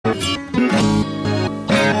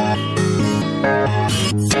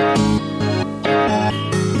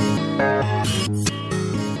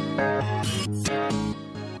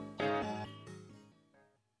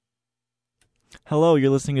Hello,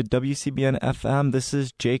 you're listening to WCBN FM. This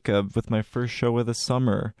is Jacob with my first show of the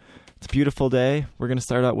summer. It's a beautiful day. We're going to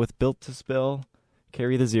start out with Built to Spill,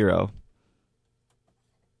 Carry the Zero.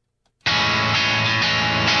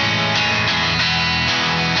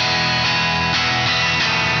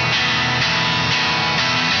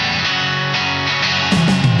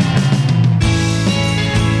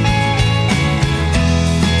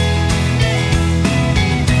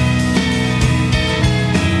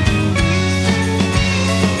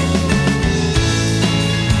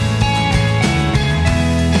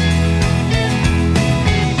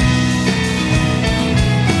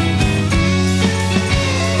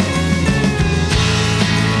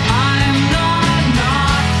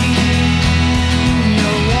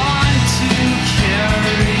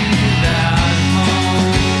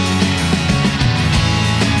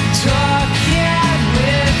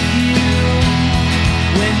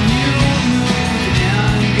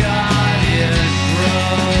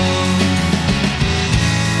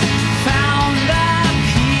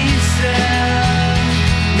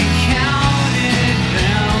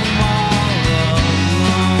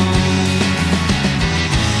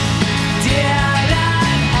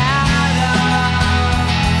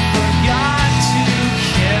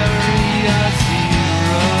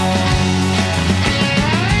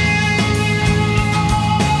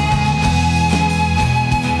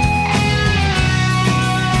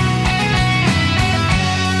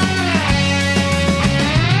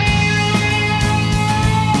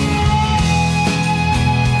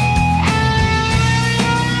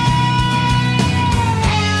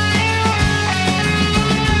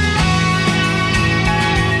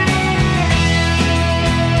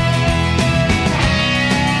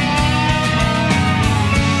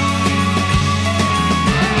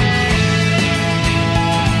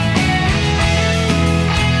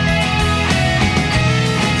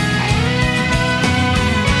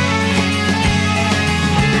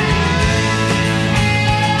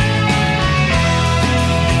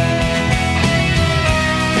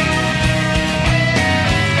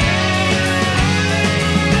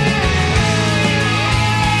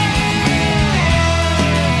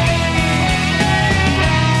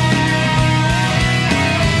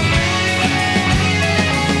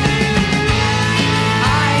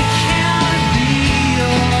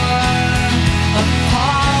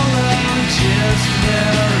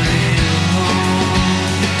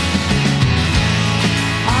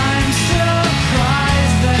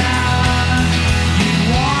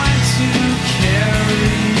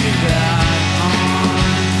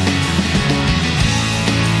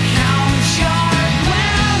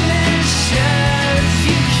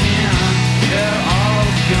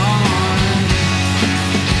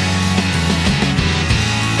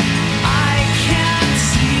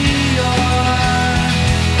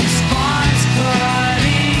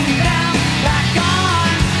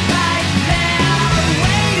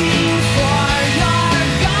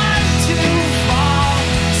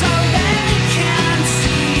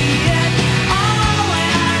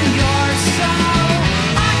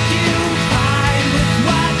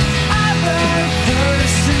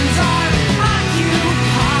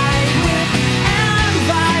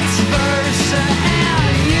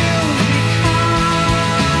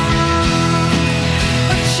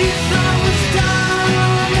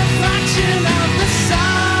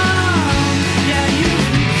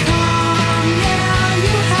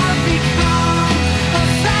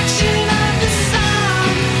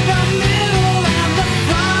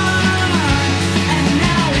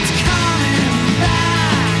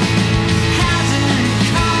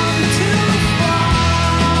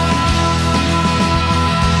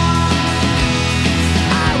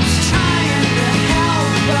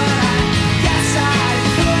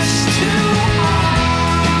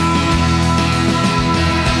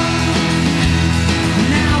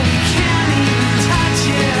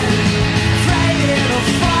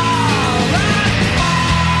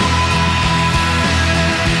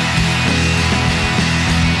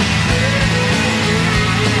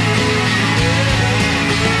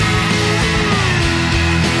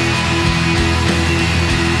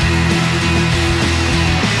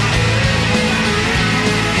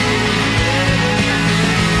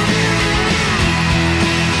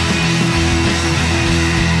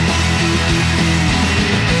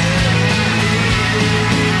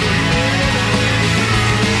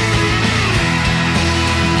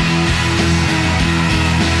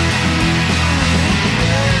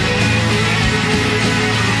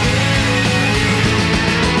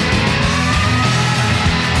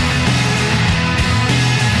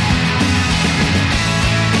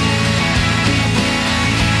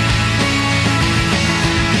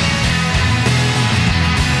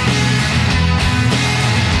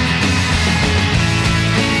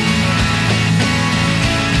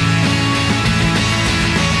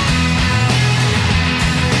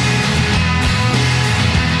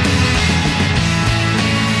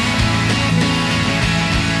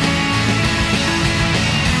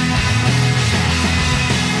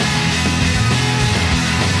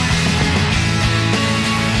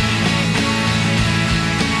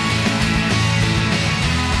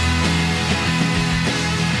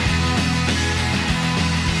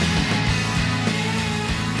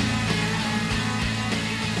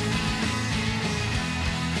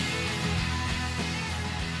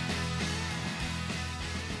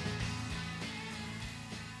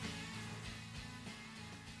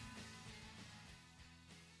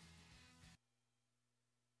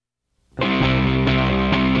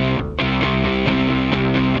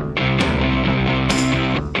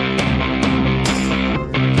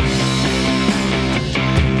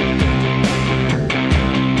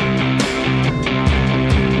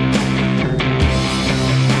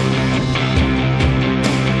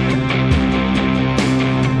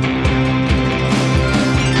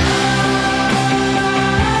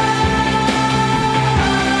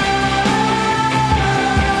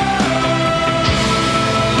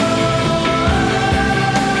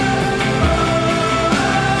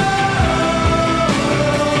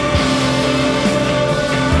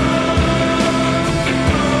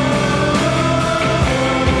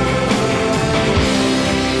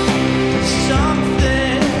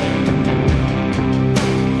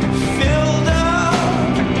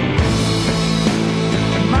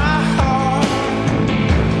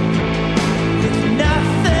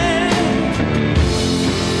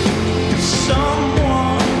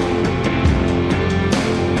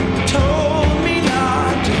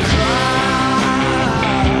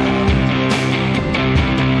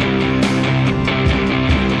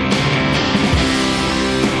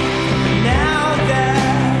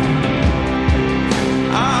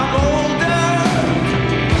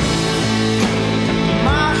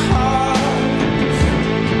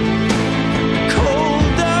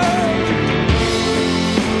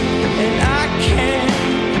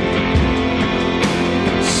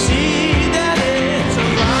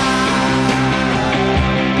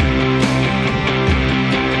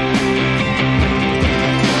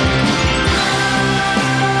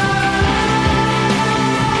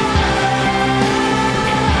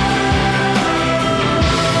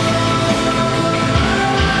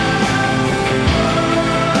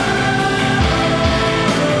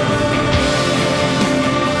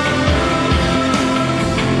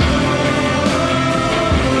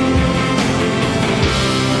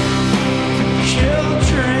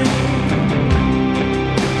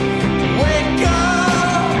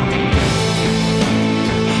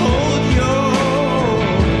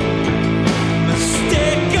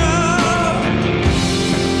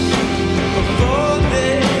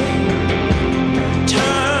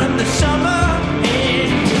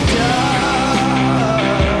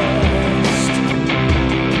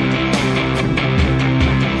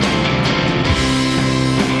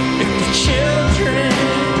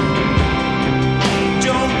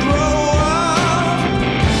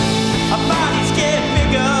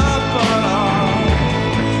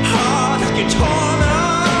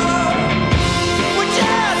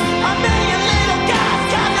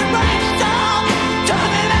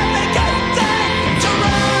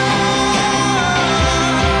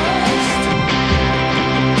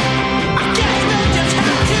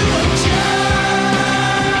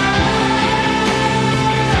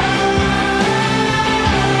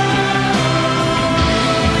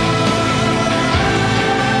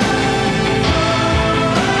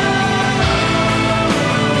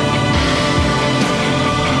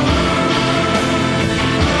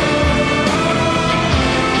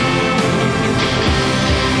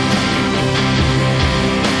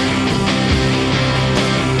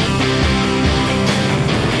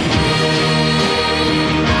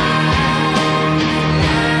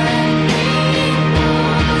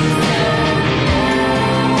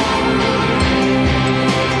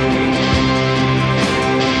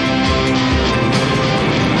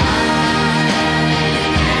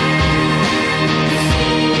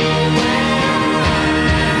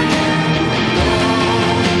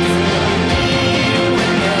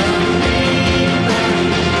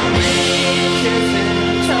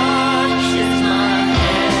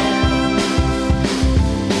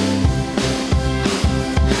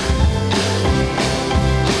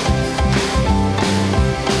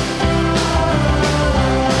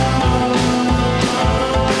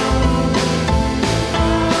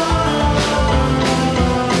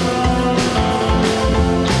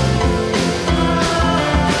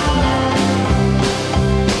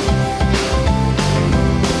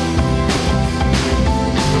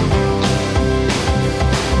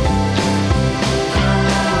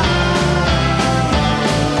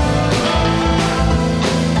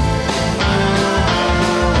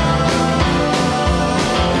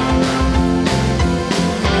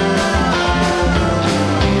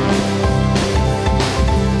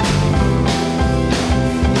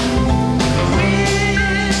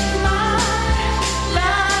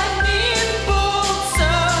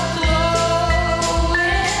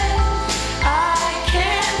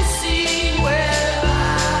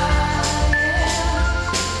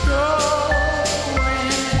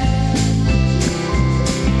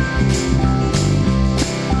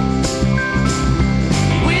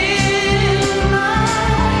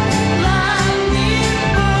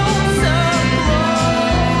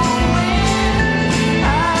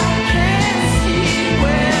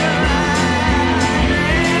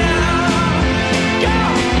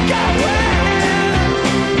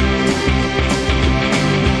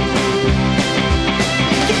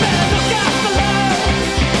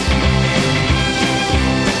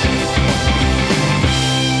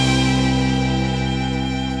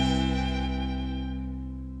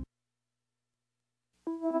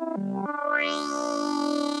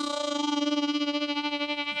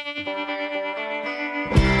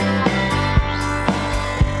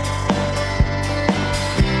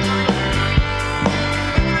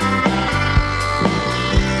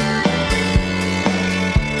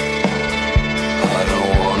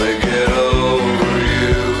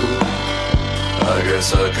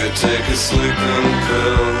 take a sleeping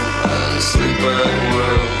pill and sleep at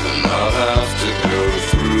will, and not have to go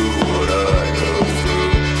through what I go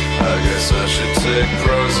through. I guess I should take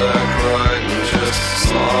Prozac right and just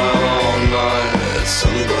smile all night at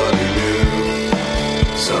somebody new,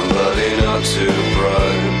 somebody not too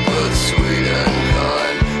bright but sweet and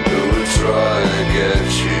kind, who would try to get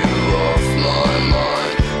you off my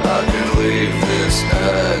mind. I could leave this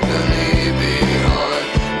agony behind,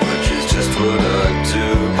 which is just what I'd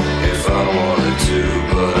do if I wanted to,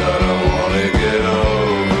 but I don't want to get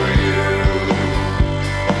over you.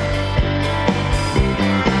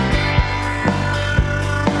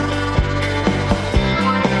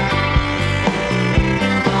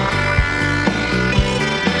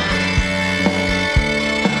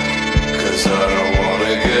 'Cause I don't want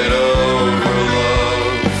to get over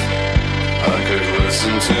love. I could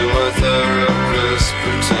listen to my therapist,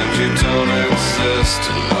 pretend you don't exist,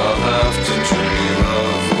 and I'll have to dream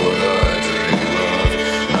of what I dream of.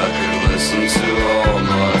 I could listen to all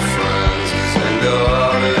my friends and go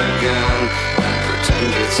out again and pretend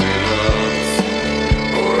it's enough.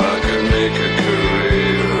 Or I could make a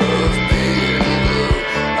career of being blue.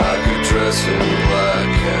 I could dress in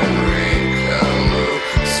black and read Camus,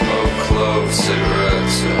 smoke cloves,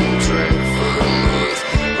 cigarettes, and drink vermouth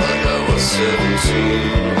like I was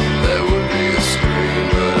 17. There would be a scream,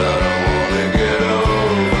 but I don't want to get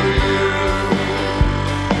over you.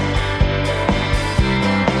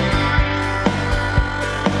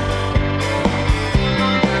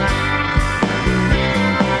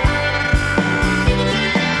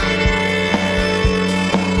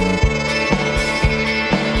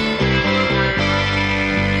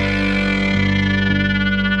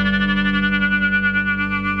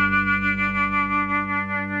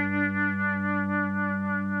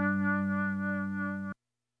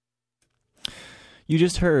 You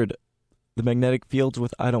just heard The Magnetic Fields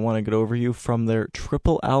with I Don't Want to Get Over You from their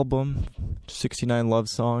triple album, 69 Love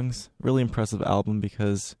Songs. Really impressive album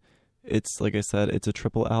because it's, like I said, it's a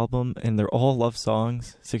triple album and they're all love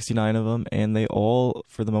songs, 69 of them, and they all,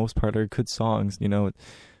 for the most part, are good songs. You know,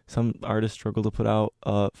 some artists struggle to put out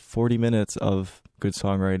 40 minutes of good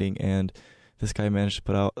songwriting, and this guy managed to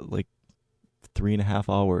put out like 3.5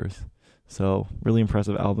 hours. So, really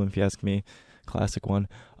impressive album if you ask me. Classic one.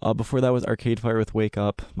 Before that was Arcade Fire with Wake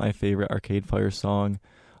Up, my favorite Arcade Fire song.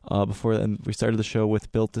 Before then, we started the show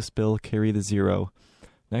with Built to Spill, Carry the Zero.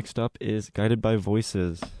 Next up is Guided by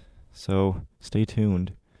Voices. So stay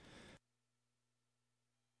tuned.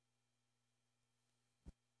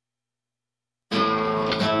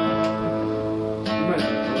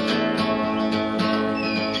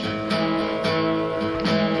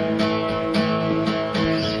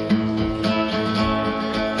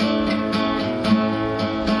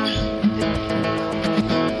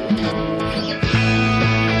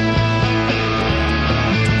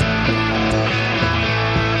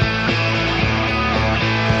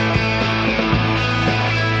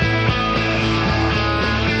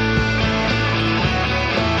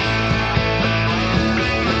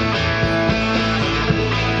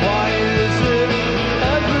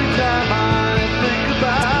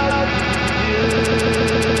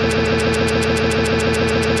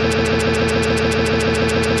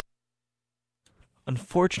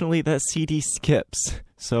 Unfortunately, that CD skips,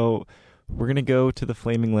 so we're going to go to the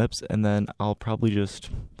Flaming Lips, and then I'll probably just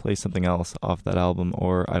play something else off that album,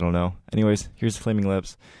 or I don't know. Anyways, here's the Flaming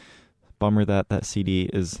Lips. Bummer that that CD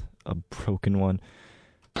is a broken one.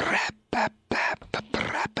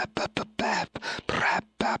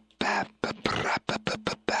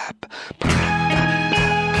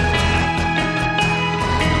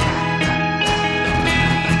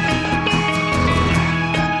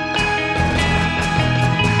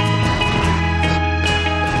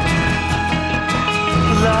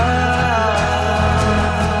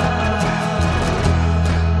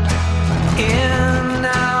 In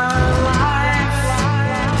our life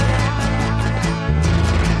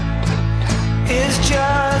is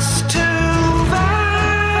just too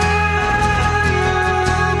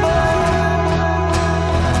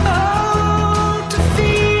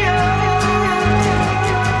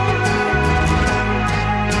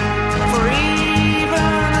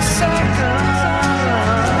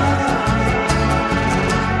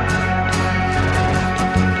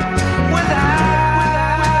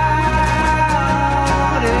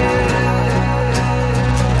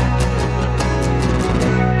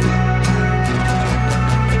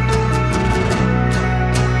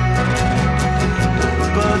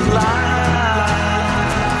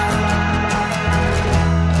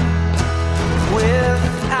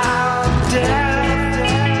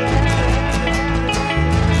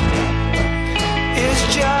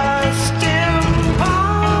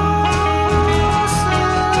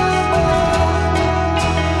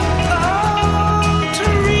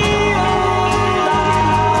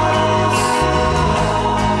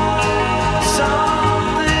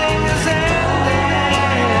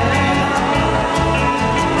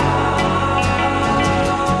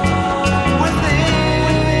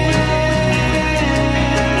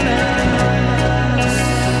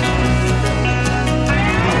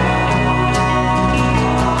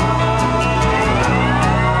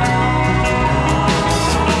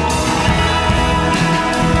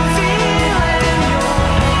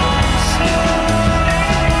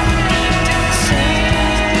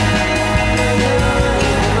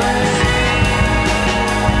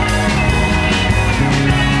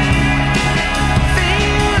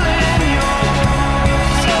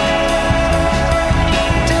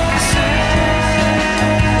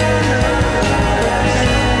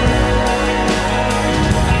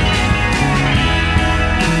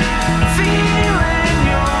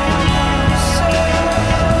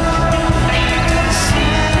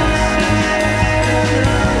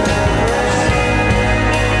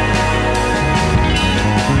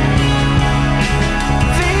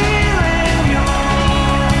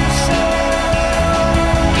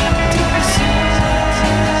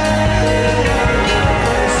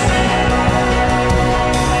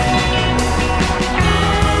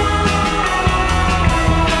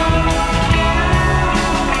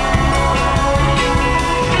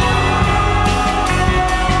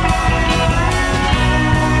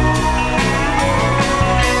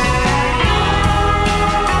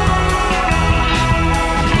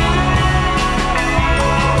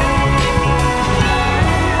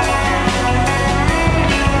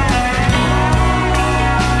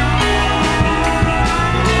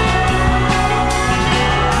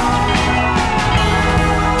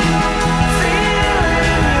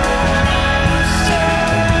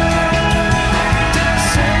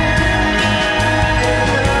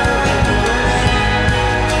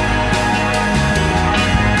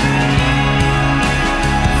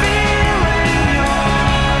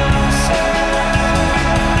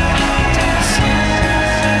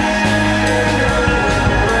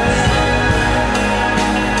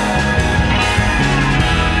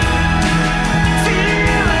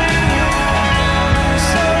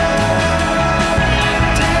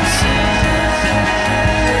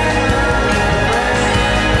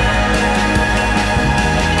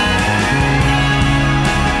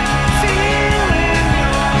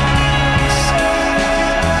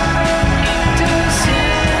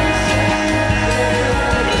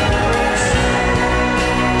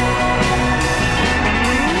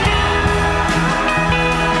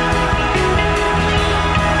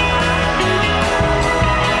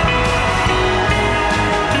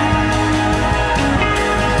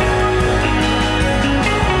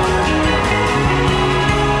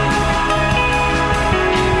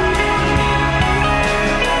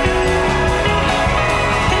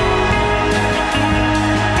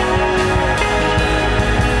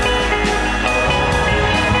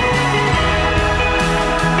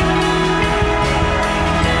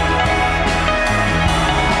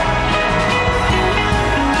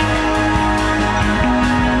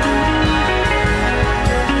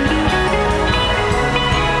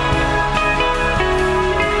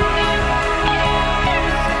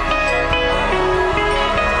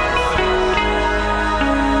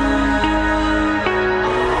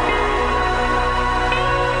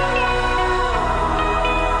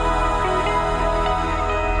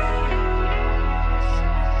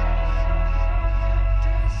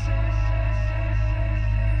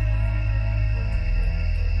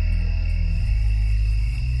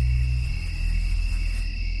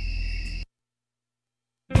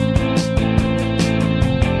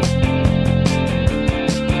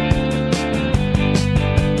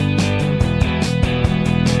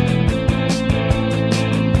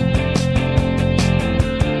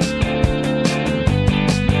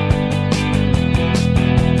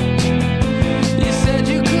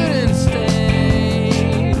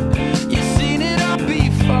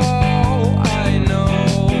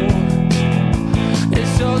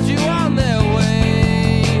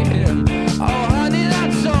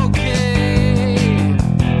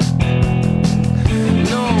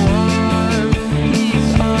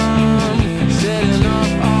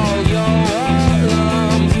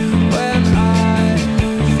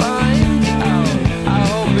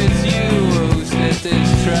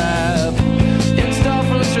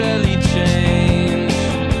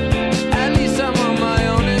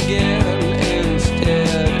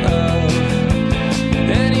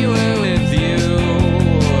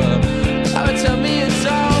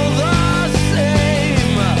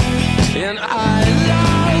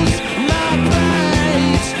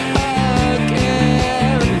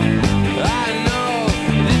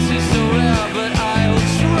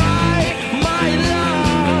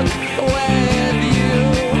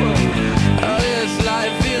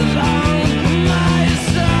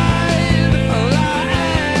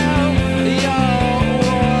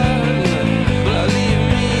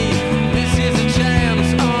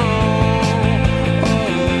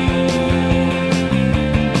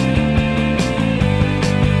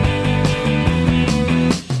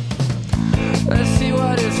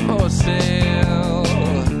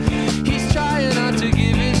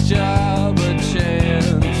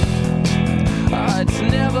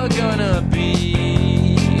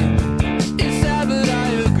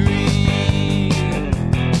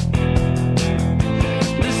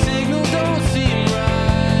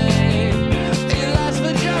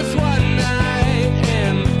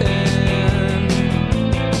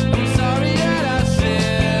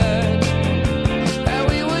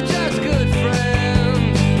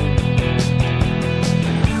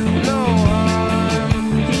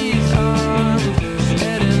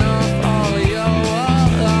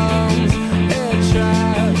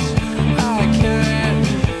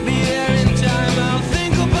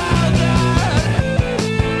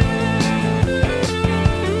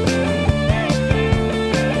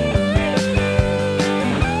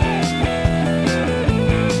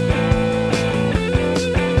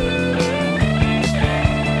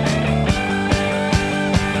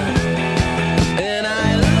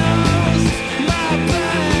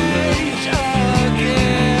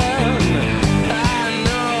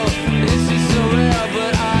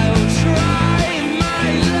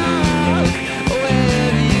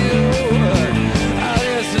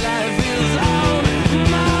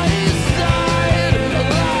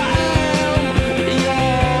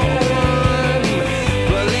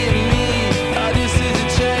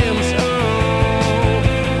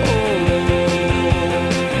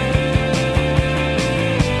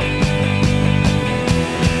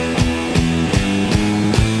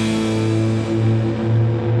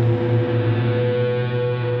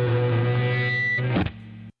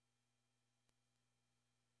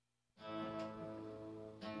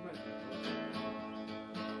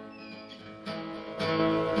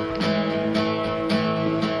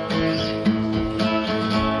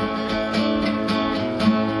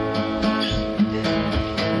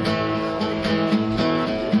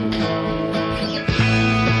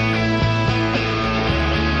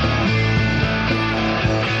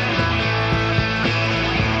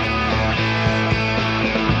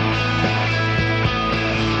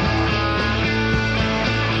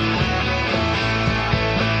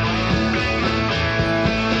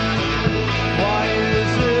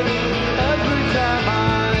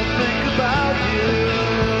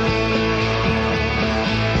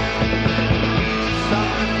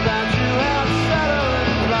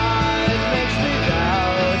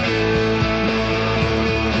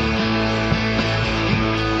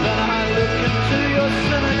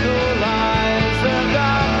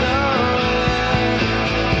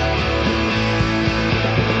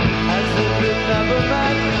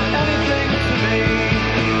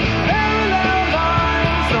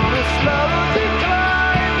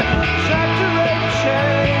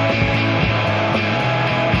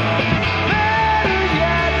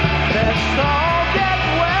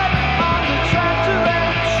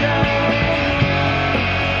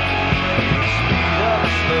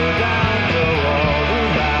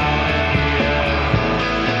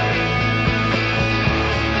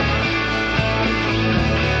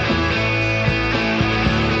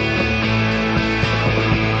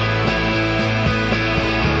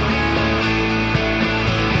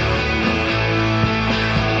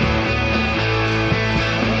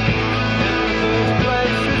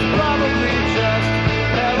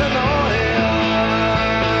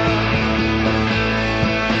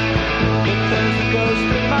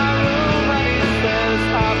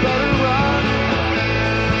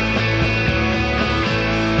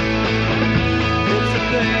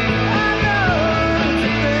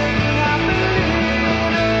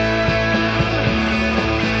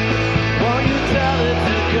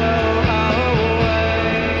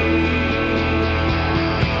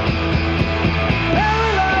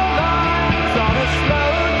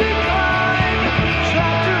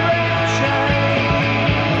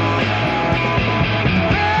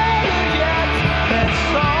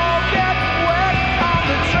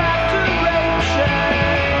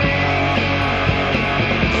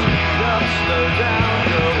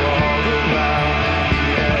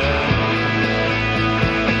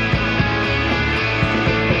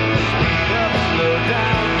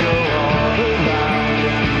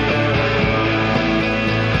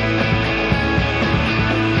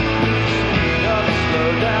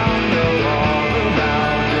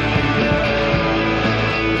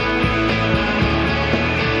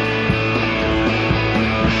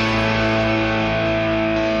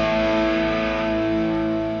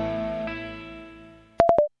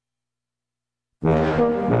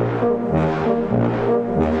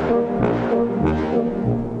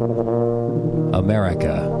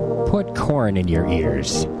America, put corn in your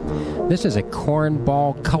ears. This is a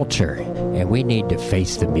cornball culture, and we need to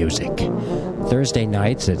face the music. Thursday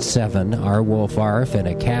nights at 7, R. Wolf Arf and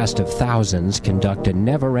a cast of thousands conduct a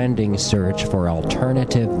never-ending search for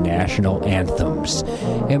alternative national anthems.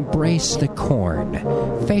 Embrace the corn.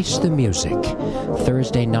 Face the music.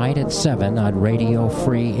 Thursday night at 7 on Radio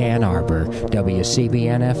Free Ann Arbor,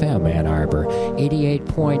 WCBN-FM Ann Arbor,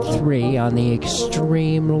 88.3 on the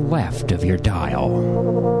extreme left of your dial.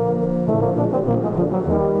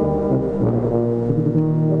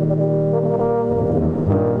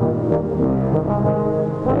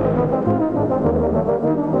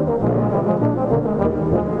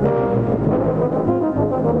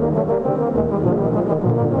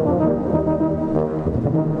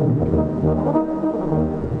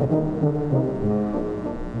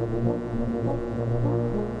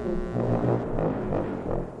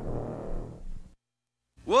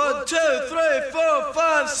 One, two, three, four,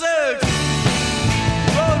 five, six.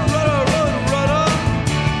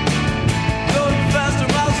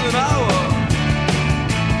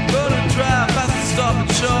 Stop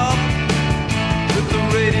and shop with the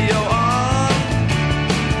radio on.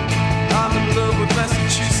 I'm in love with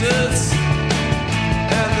Massachusetts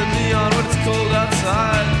and the neon when it's cold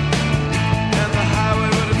outside, and the highway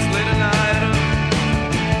when it's late at night.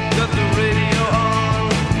 Got the radio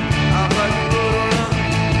on. I'm like a roadrunner.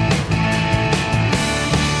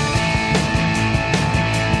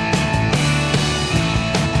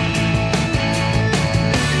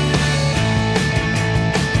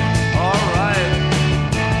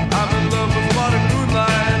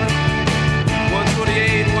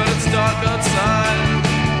 Outside,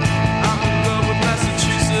 I'm in love with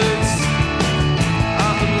Massachusetts.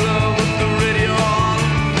 I'm in love with the radio on.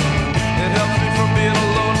 It helps me from being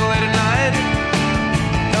alone late at night.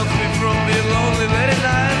 Helps me from being lonely late at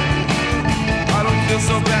night. I don't feel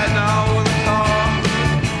so bad now in the car.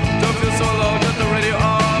 Don't feel so alone, got the radio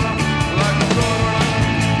on. Like a roadrunner.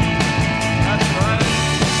 That's right.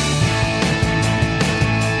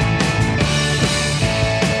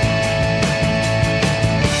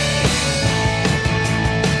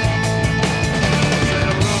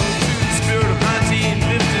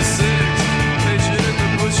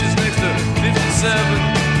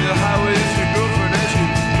 The highway's your girlfriend as you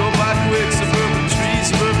go by quick. Suburban trees,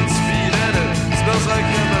 suburban speed, and it smells like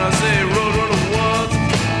him. And I say roadrunner once,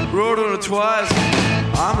 roadrunner twice.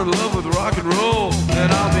 I'm in love with rock and roll,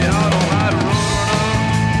 and I'll be out all night, roadrunner.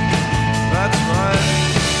 That's right.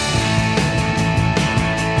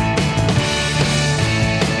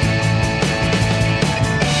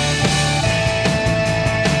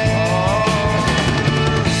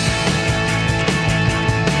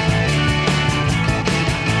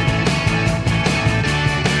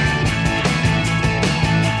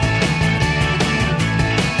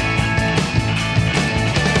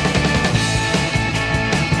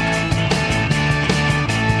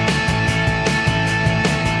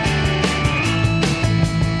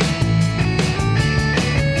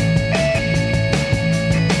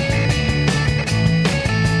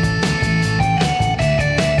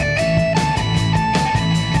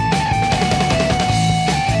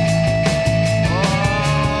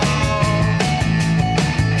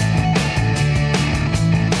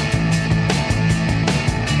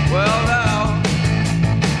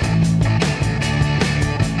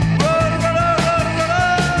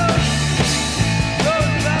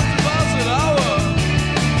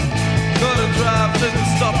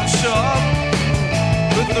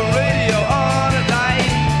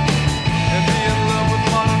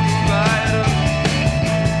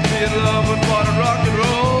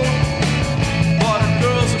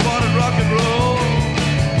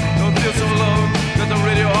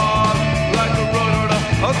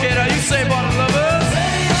 Okay, now you say bottom lovers.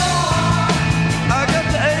 I got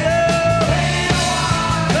the AO.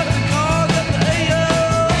 Got the car, got the AO.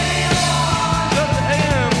 Got the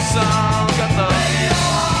AM sound. Got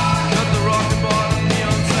the rock and bottom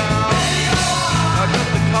neon sound. I got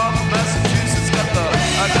the car from Massachusetts. I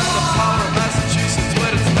got the power of Massachusetts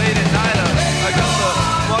when it's late at night. I got the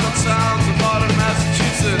modern sounds of modern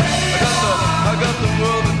Massachusetts. I got the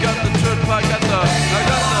world and got the turnpike. I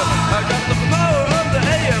got the power of the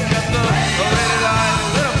AM. Got the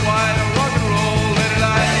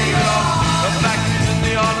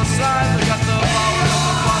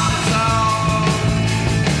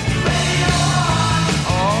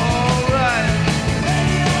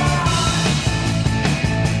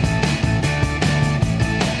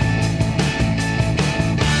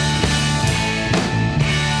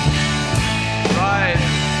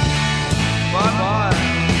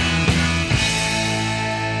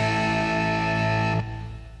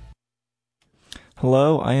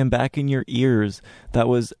Hello, I am back in your ears. That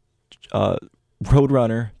was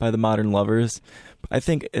Roadrunner by the Modern Lovers. I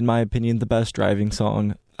think, in my opinion, the best driving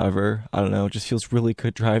song ever. I don't know, it just feels really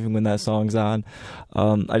good driving when that song's on.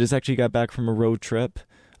 I just actually got back from a road trip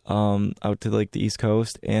out to like the East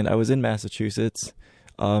Coast, and I was in Massachusetts,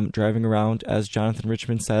 driving around, as Jonathan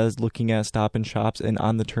Richman says, looking at Stop and Shops and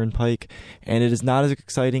on the Turnpike, and it is not as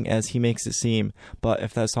exciting as he makes it seem, but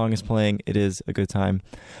if that song is playing, it is a good time.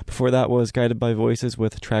 Before that was Guided by Voices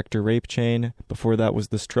with Tractor Rape Chain. Before that was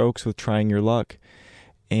The Strokes with Trying Your Luck.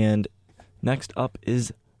 And next up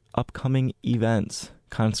is upcoming events,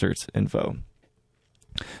 concerts info.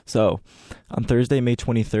 So, on Thursday, May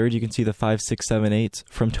 23rd, you can see the 5678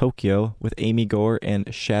 from Tokyo with Amy Gore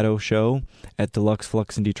and Shadow Show at Deluxe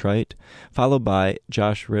Flux in Detroit, followed by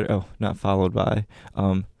Josh Ritter. At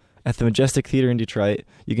the Majestic Theater in Detroit,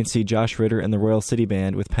 you can see Josh Ritter and the Royal City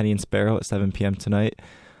Band with Penny and Sparrow at 7 p.m. tonight.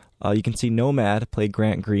 You can see Nomad play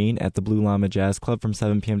Grant Green at the Blue Llama Jazz Club from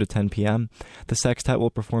 7 p.m. to 10 p.m. The Sextet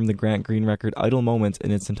will perform the Grant Green record Idle Moments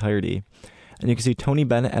in its entirety. And you can see Tony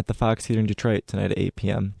Bennett at the Fox Theater in Detroit tonight at 8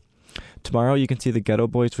 p.m. Tomorrow you can see the Ghetto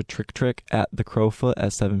Boys with Trick Trick at the Crowfoot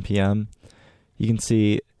at 7 p.m. You can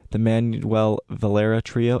see the Manuel Valera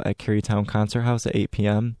Trio at Carytown Concert House at 8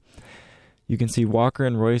 p.m. You can see Walker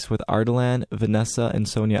and Royce with Ardalan, Vanessa, and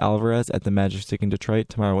Sonia Alvarez at the Magic Stick in Detroit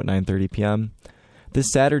tomorrow at 9:30 p.m. This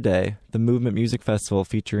Saturday, the Movement Music Festival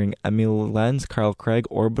featuring Emil Lenz, Carl Craig,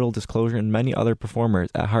 Orbital Disclosure, and many other performers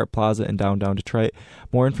at Hart Plaza in downtown Detroit.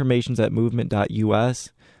 More information is at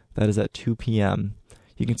movement.us. That is at 2 p.m.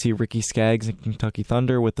 You can see Ricky Skaggs and Kentucky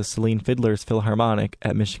Thunder with the Celine Fiddlers Philharmonic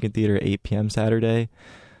at Michigan Theater at 8 p.m. Saturday.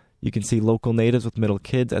 You can see Local Natives with Middle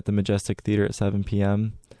Kids at the Majestic Theater at 7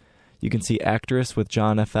 p.m. You can see Actress with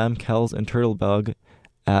John FM, Kells, and Turtlebug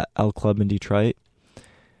at L Club in Detroit.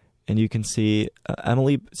 And you can see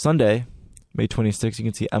Sunday, May 26th, you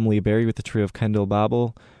can see Emily Berry with the trio of Kendall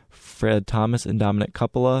Babel, Fred Thomas, and Dominic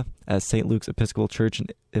Coppola at St. Luke's Episcopal Church in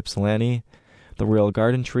Ypsilanti. The Royal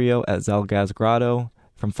Garden Trio at Zalgaz Grotto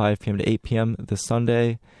from 5 p.m. to 8 p.m. this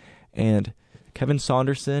Sunday. And Kevin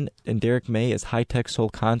Saunderson and Derek May as High Tech Soul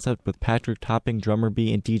Concept with Patrick Topping, Drummer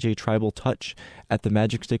B, and DJ Tribal Touch at the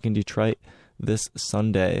Magic Stick in Detroit this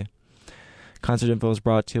Sunday. Concert info is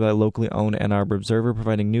brought to you by locally owned Ann Arbor Observer,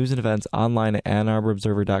 providing news and events online at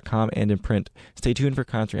AnnArborObserver.com and in print. Stay tuned for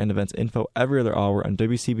concert and events info every other hour on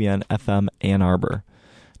WCBN FM Ann Arbor.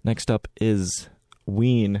 Next up is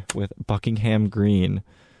Ween with Buckingham Green,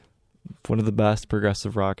 one of the best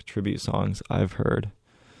progressive rock tribute songs I've heard.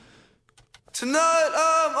 Tonight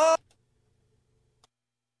I'm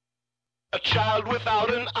a child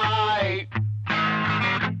without an eye.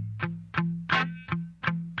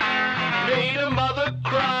 Made a mother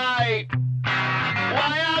cry.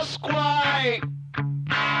 Why ask why?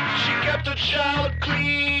 She kept her child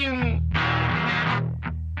clean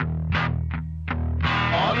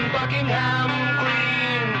on Buckingham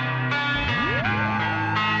Green.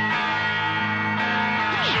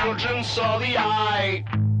 The children saw the eye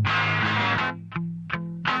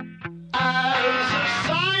as a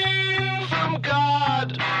sign from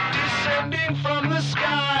God descending from the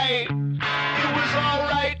sky. It was all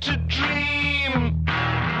right to dream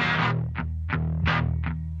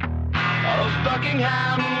of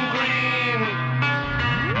Buckingham Green.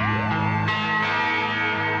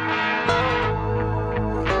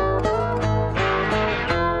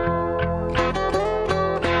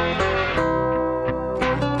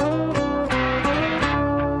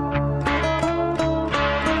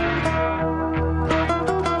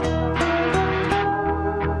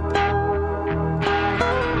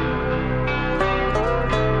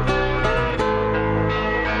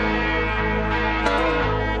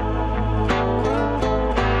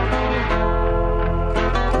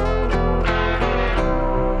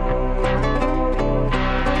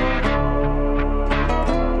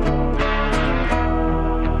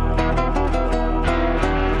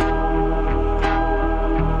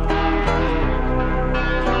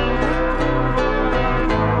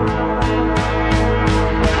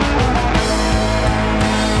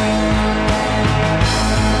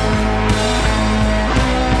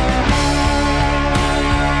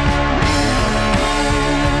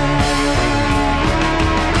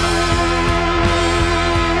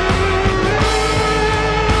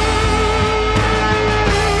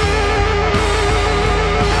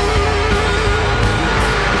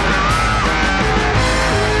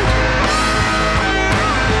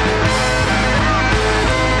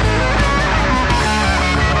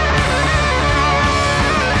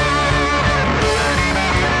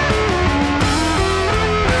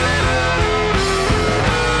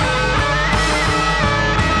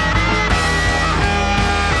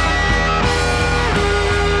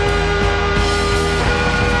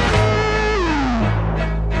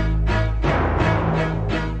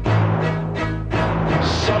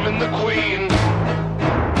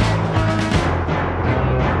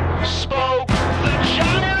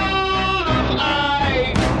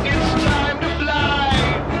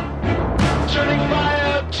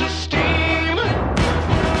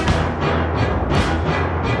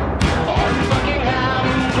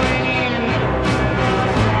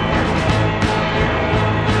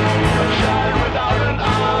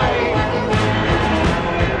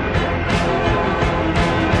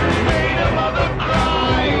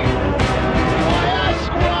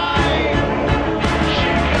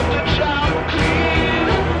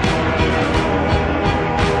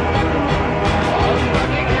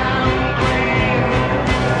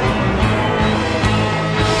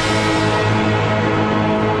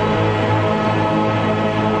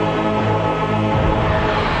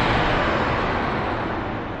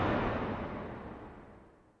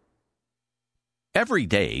 Every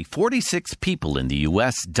day, 46 people in the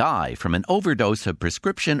U.S. die from an overdose of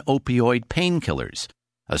prescription opioid painkillers.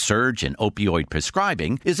 A surge in opioid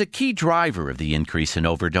prescribing is a key driver of the increase in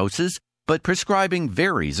overdoses, but prescribing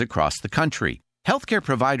varies across the country. Healthcare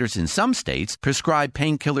providers in some states prescribe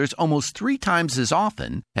painkillers almost 3 times as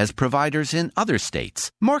often as providers in other states.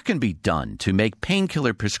 More can be done to make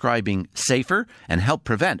painkiller prescribing safer and help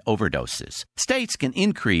prevent overdoses. States can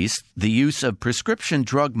increase the use of prescription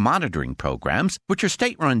drug monitoring programs, which are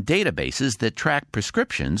state-run databases that track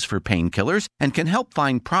prescriptions for painkillers and can help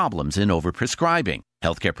find problems in overprescribing.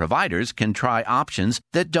 Healthcare providers can try options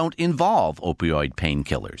that don't involve opioid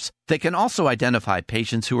painkillers. They can also identify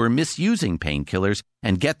patients who are misusing painkillers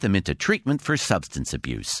and get them into treatment for substance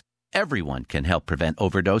abuse. Everyone can help prevent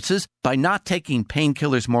overdoses by not taking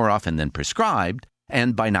painkillers more often than prescribed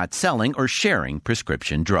and by not selling or sharing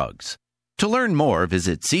prescription drugs. To learn more,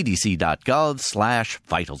 visit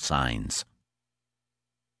cdc.gov/vital signs.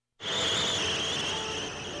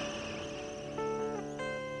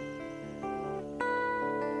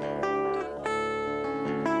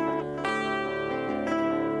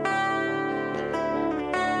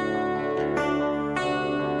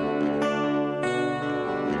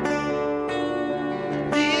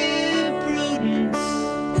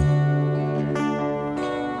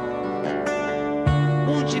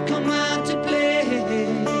 Won't you come out to play?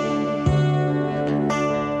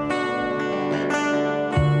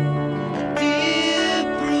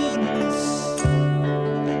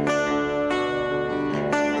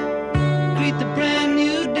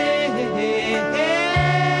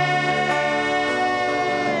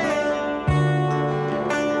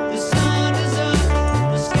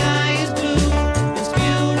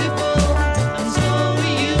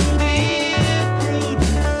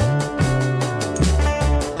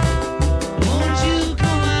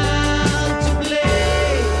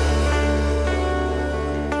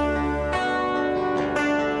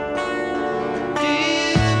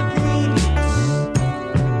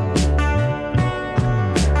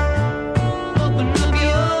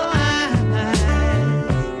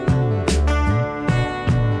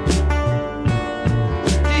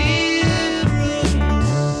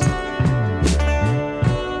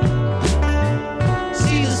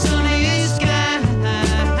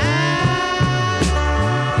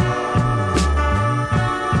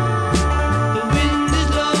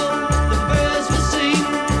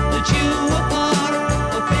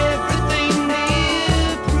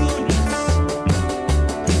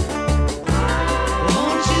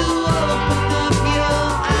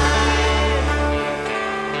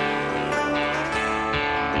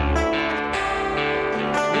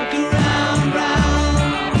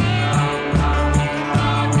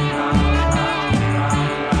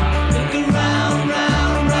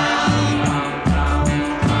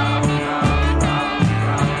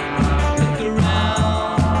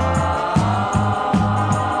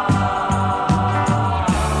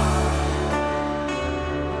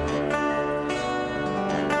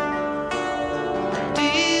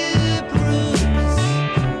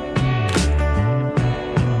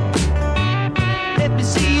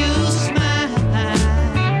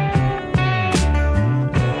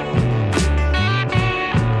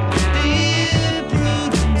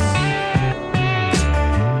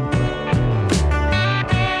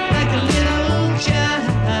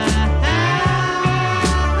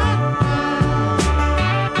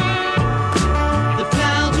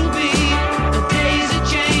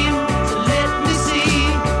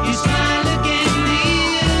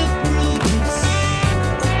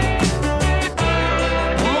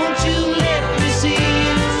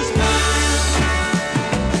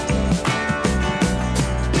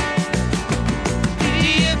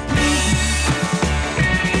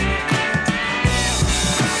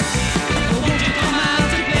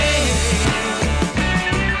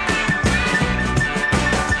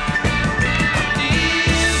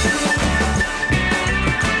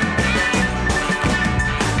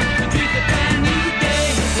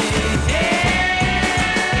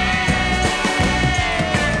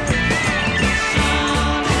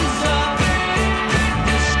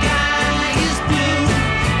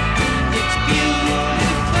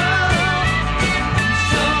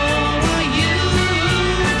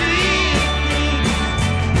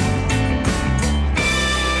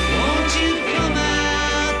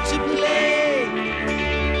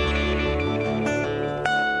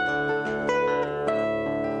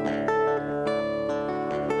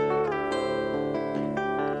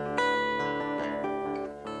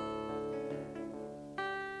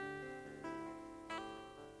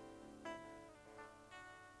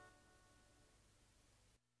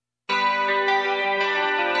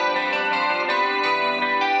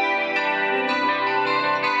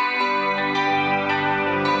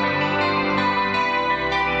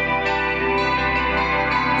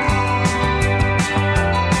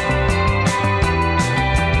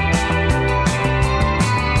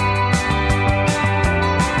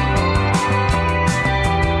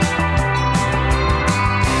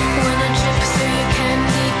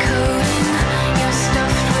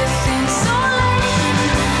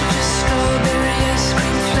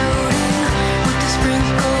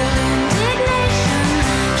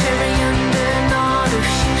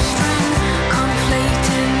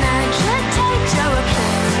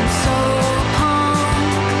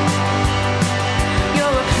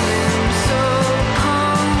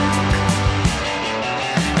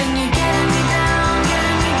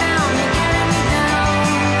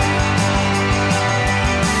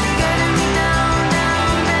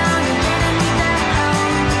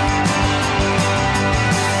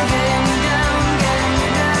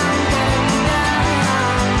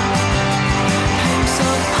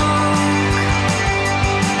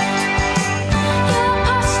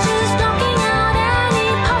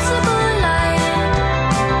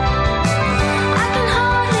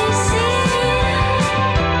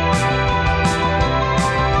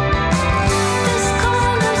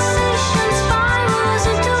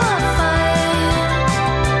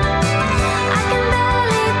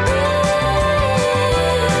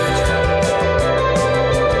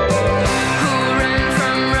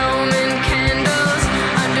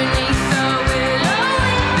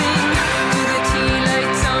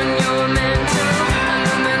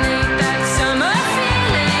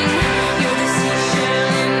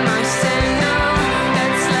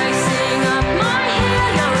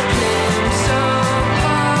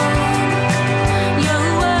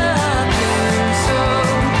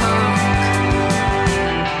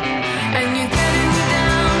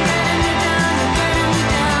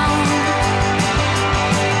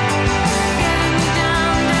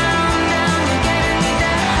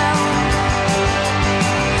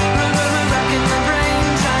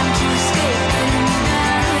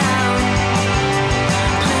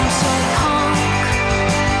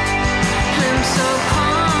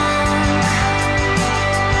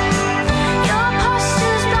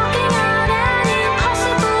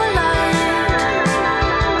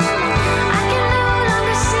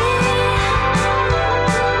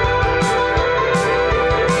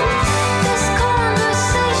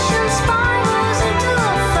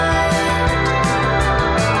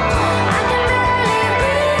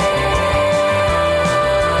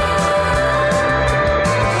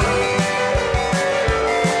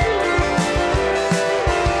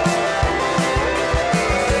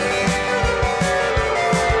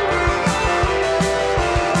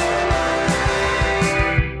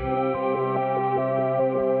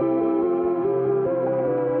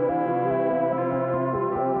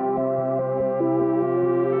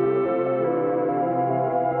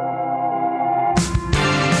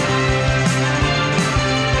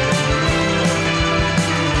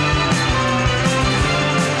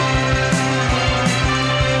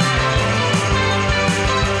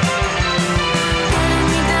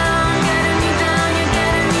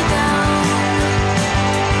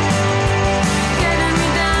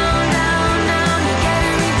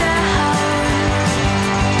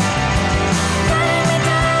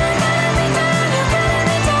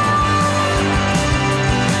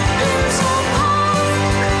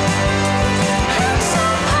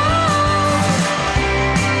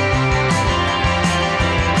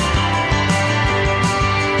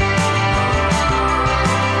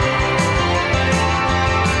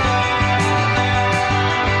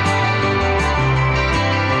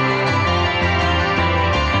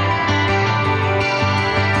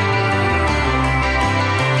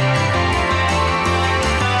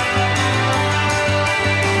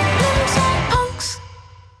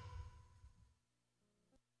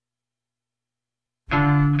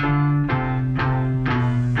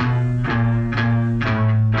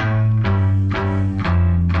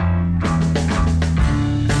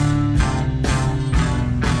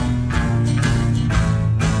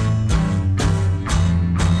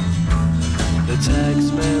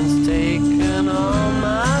 taxman's taken all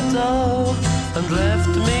my dough and left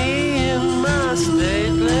me in my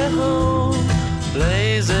stately home,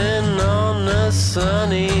 blazing on a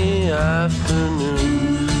sunny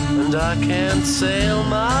afternoon. And I can't sail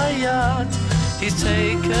my yacht, he's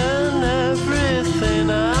taken everything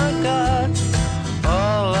I got.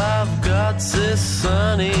 All I've got's this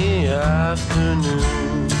sunny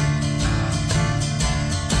afternoon.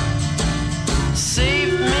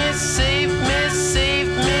 Save me, save me, save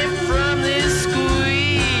me from this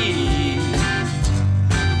squeeze.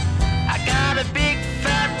 I got a big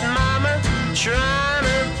fat mama trying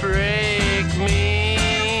to break me,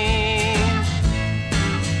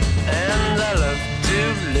 and I love to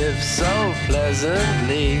live so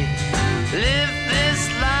pleasantly, live this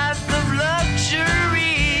life of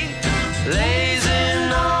luxury,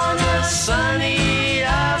 blazing on a sunny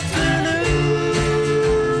afternoon.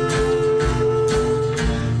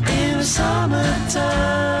 In the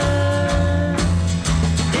summertime,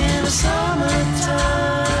 in the summertime,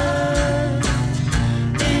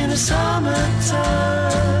 in the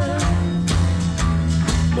summertime.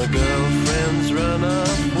 My girlfriend's run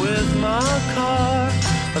up with my car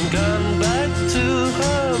and gone back to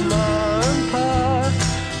her ma and pa,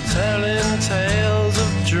 telling tales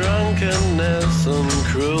of drunkenness and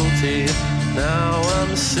cruelty. Now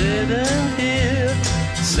I'm sitting here,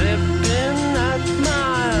 sipping at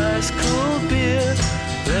my ice cold beer,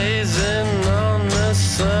 blazing on the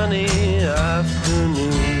sunny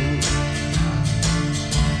afternoon.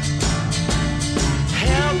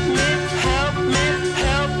 Help me, help me,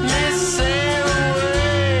 help me sail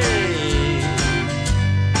away.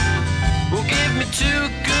 Well, give me 2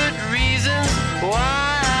 good reasons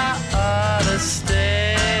why I ought to stay.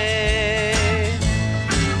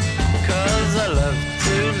 'Cause I love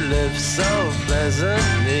to live so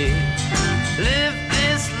pleasantly, live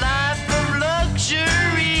this life of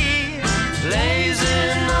luxury,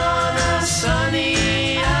 blazing on a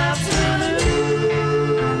sunny afternoon.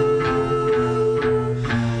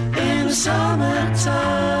 In the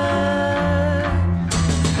summertime,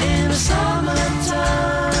 in the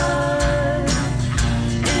summertime,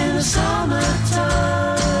 in the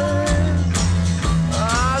summertime.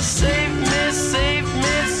 Ah, save me, save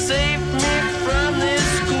me, save me from this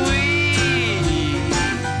squeeze.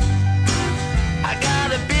 I got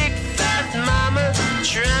a big fat mama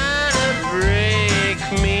trying to break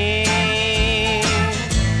me,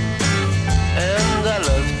 and I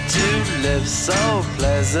love to live so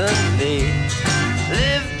pleasantly,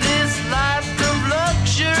 live this life of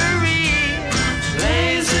luxury,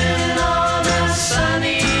 blazing on a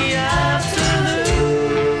sunny afternoon.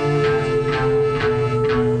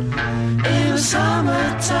 In the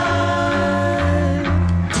summertime,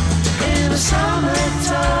 in the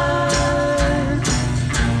summertime,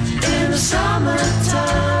 in the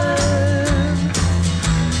summertime,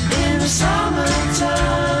 in the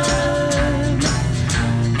summertime,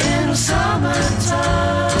 in the summertime.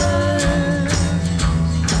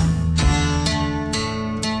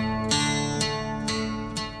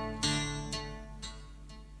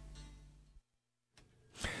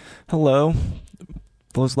 Hello.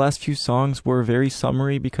 Those last few songs were very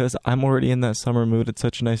summery because I'm already in that summer mood. It's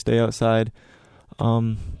such a nice day outside.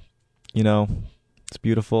 You know, it's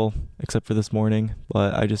beautiful except for this morning,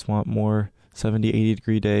 but I just want more 70, 80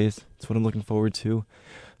 degree days. That's what I'm looking forward to.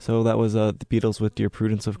 So that was the Beatles with Dear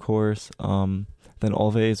Prudence, of course. Then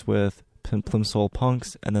Always with Plimsoll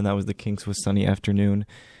Punks, and then that was the Kinks with Sunny Afternoon.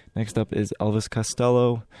 Next up is Elvis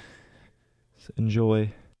Costello.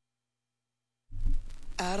 Enjoy.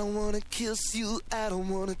 I don't wanna kiss you, I don't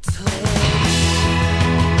wanna touch.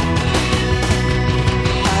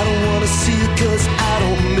 I don't wanna see you 'cause I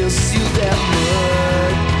don't miss you that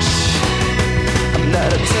much. I'm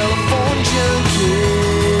not a telephone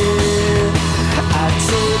junkie. I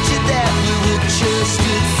told you that we were just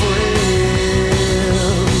good friends,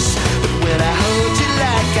 but when I hold you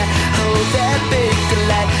like I hold that baker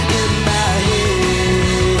light in my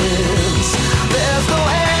hands, there's no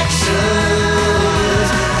action.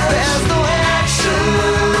 There's no action.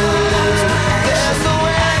 There's no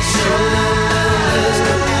action. There's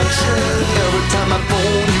no action. Every time I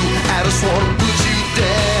phone you, I just wanna put you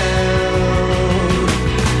down.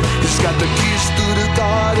 It's got the keys to the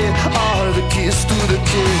garden, all the keys to the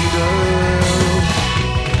kingdom.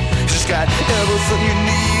 She's got everything you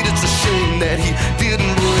need. It's a shame that he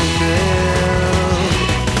didn't bring them.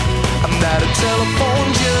 I'm not a telephone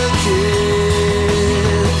junkie.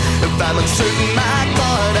 If I'm uncertain, my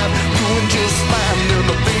God, I'm doing just fine. Then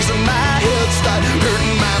the things in my head start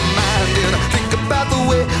hurting my mind, and I think about the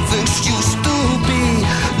way things used to be.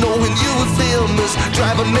 Knowing you were famous,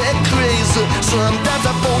 driving me crazy. Sometimes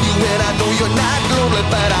I phone you when I know you're not lonely,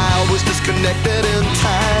 but I always disconnected in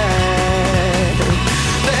time.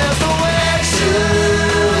 There's no action.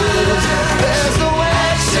 There's no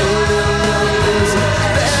action.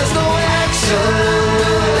 There's no action.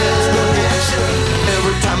 There's no action.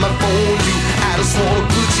 Every time I phone you, I just wanna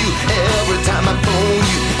put you. Every time I phone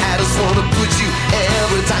you, I just wanna put you.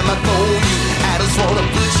 Every time I phone you, I just wanna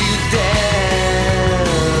put you down.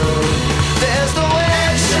 There's no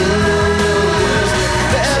action.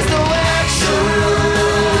 There's no action.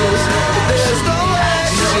 There's no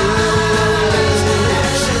action.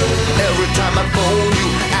 Every time I phone you,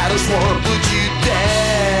 I just wanna put you down.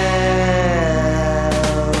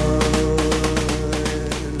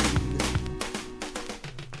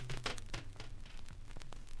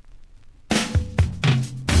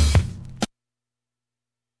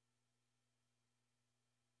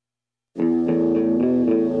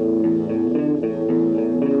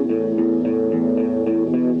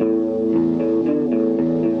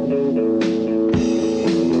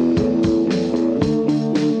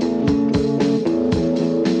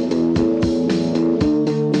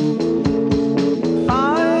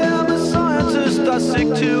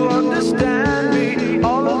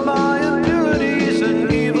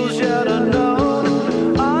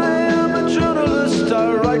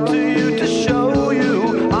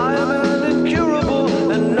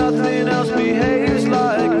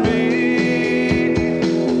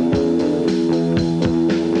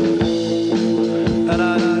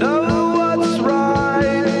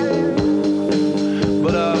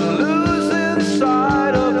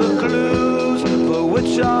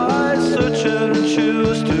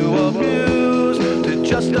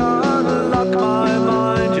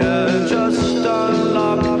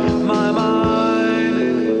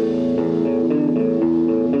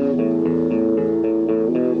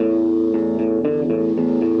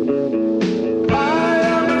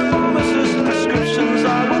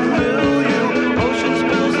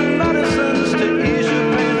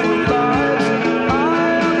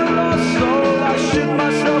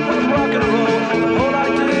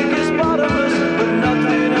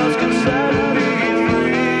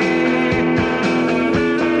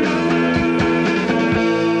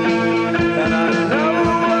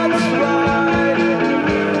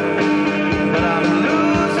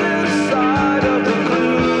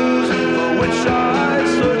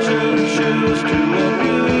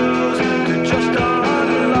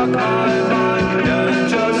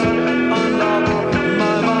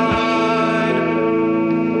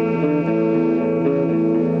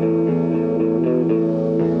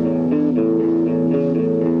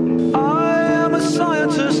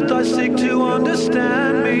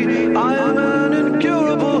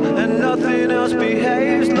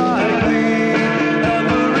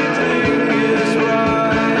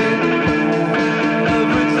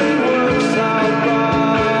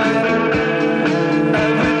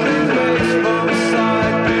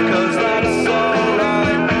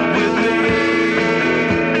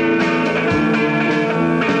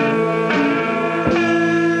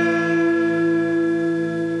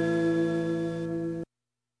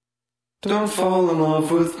 Don't fall in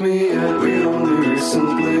love with me yet. We only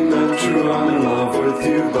recently met. True, I'm in love with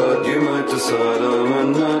you, but you might decide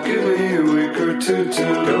I'm not. Give me a week or two to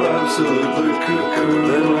go absolutely cuckoo.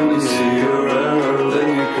 Then when you see your error, then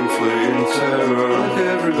you can flee in terror like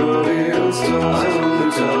everybody else does. I only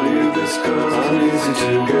tell you this cause I'm easy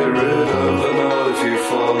to get rid of, but not if you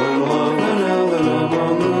fall in love. And now that I'm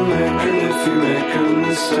on the make, and if you make a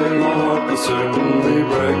mistake, my heart will certainly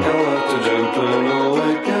break. I'll have to jump in a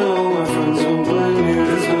lake, and all my friends will blame you.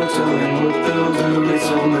 There's no telling what they'll do. It's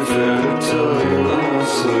only fair to tell you I'm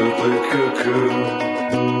absolutely cuckoo.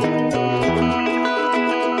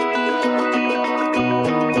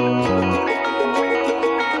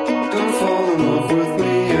 Don't fall in love with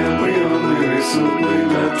me yet. We only recently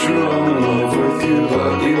met. True, I'm in love with you,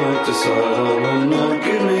 but you might decide I'm not.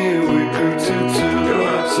 Give me a week or two to go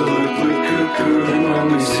absolutely cuckoo. And when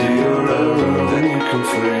you see your error, then you can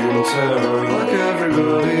flee in terror like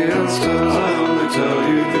everybody else does. I only tell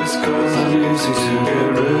you this cause I'm easy to get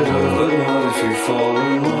rid of, but not if you fall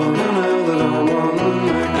in love. And now that I'm on the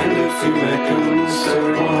make, and if you make a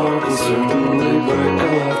mistake, my heart will certainly break.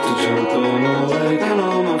 I'll have to jump in a lake, and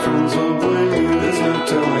all my friends will blame you. There's no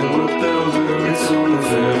telling what they'll do. It's only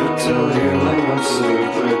fair to tell you I'm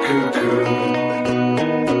absolutely cuckoo.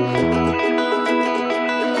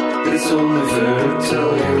 It's only fair to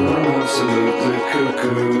tell you I'm absolutely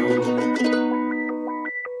cuckoo.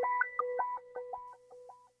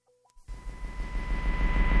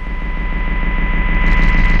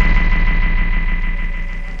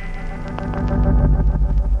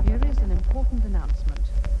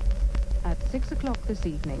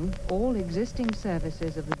 this evening, all existing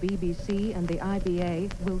services of the BBC and the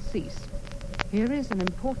IBA will cease. Here is an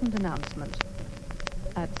important announcement.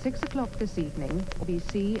 At 6 o'clock this evening,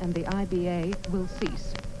 BBC and the IBA will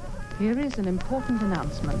cease. Here is an important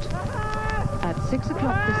announcement. At 6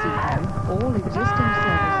 o'clock this evening, all existing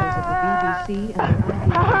services of the BBC and the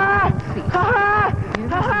IBA will cease. Here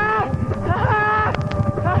is an important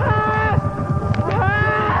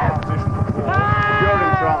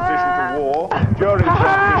During transition to war, during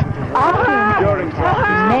transition to war, during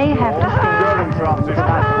transition to may have to stay during transition to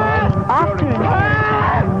after inheritance,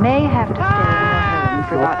 you may have to stay in your home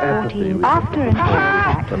for about 14. After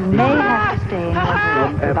inheritance, you may have to stay in your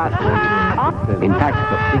home for about 14. In fact,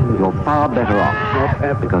 you're far better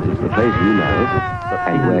off because it's the place you know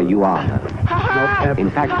and where you are known. In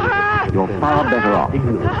fact, you're far better off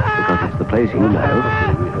because it's the place you know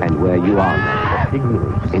and where you are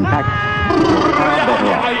known. In fact, you're far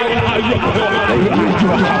better off because it's the place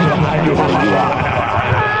you know and where you are.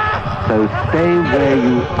 So stay where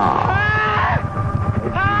you are.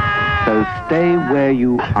 So stay where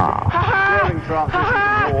you are. during transition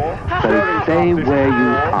to war, So stay where you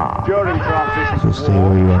are. during transition to So stay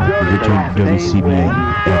where you are. You're tuned to WCBN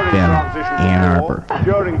FM Ann Arbor.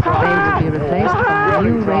 during They will be replaced by a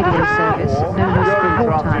new radio service known as the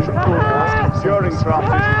Wartime Broadcasting during Service.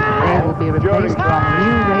 transition They will be replaced by a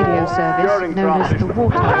new radio service known as the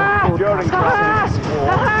Wartime during Broadcasting transition Service. to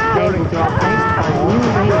war, They will be replaced by a new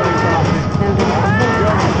radio service known as the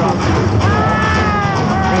Wartime Broadcasting Service.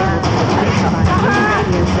 They will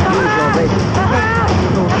be replaced by a new radio service known as the Wartime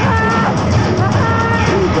Broadcasting Service.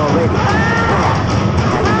 Use your radio.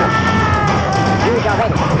 Use your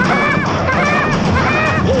radio.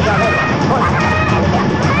 Use your radio. Pull up.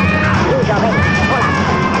 Use your radio. Pull up.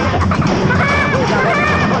 Use your radio. Pull up. Use your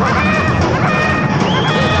radio.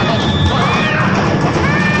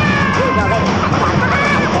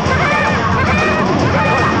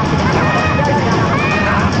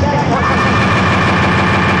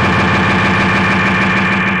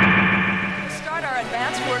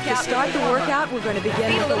 To start the workout, we're going to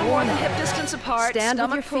begin with a warm-up. Hip distance apart. Stand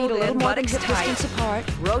with your feet a little more than hip distance apart.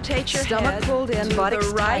 Rotate your Stomach head pulled in, to buttocks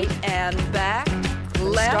the right tight. and back.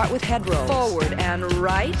 Left. Start with head rolls. Forward and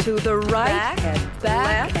right. To the right, Back, head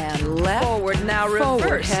back, left, and left. Forward. Now Forward,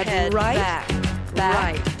 reverse. head right, back,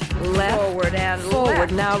 back, right, left. Forward and Forward,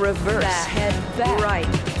 left. now reverse. Back, Head back, right,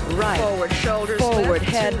 right. Forward, shoulders Forward, lift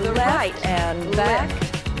head to the left right and back,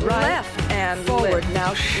 Lift. right. Left and Forward, lift.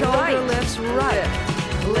 now shoulder Right. lifts right.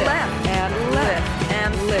 Lift. Left and left. Lift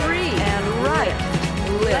and Lift three and right.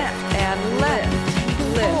 Left and left.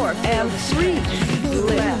 Lift. Four and three.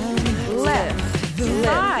 Left, left.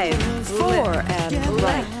 Five, four and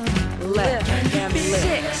right. Left and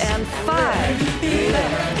six and five.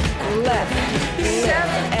 Left, left.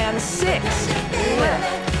 Seven and six.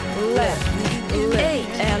 Left, left. 8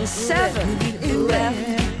 and 7.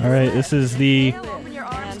 Left. All right, this is the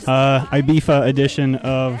Ibiza edition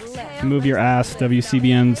of Move Your Ass,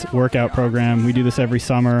 WCBN's workout program. We do this every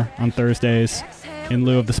summer on Thursdays in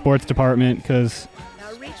lieu of the sports department because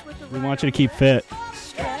we want you to keep fit.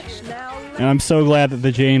 And I'm so glad that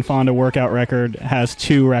the Jane Fonda workout record has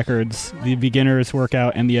two records, the beginner's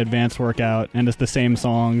workout and the advanced workout, and it's the same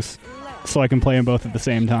songs, so I can play them both at the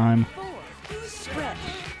same time.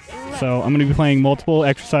 So I'm going to be playing multiple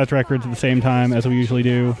exercise records at the same time, as we usually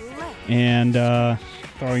do, and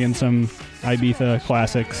throwing in some Ibiza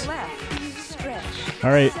classics. All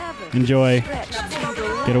right, enjoy.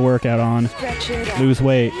 Get a workout on. Lose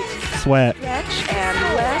weight. Sweat. Stretch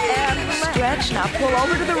and left and stretch. Now pull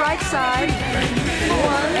over to the right side. 1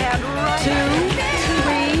 and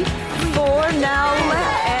right. 2, 3, 4. Now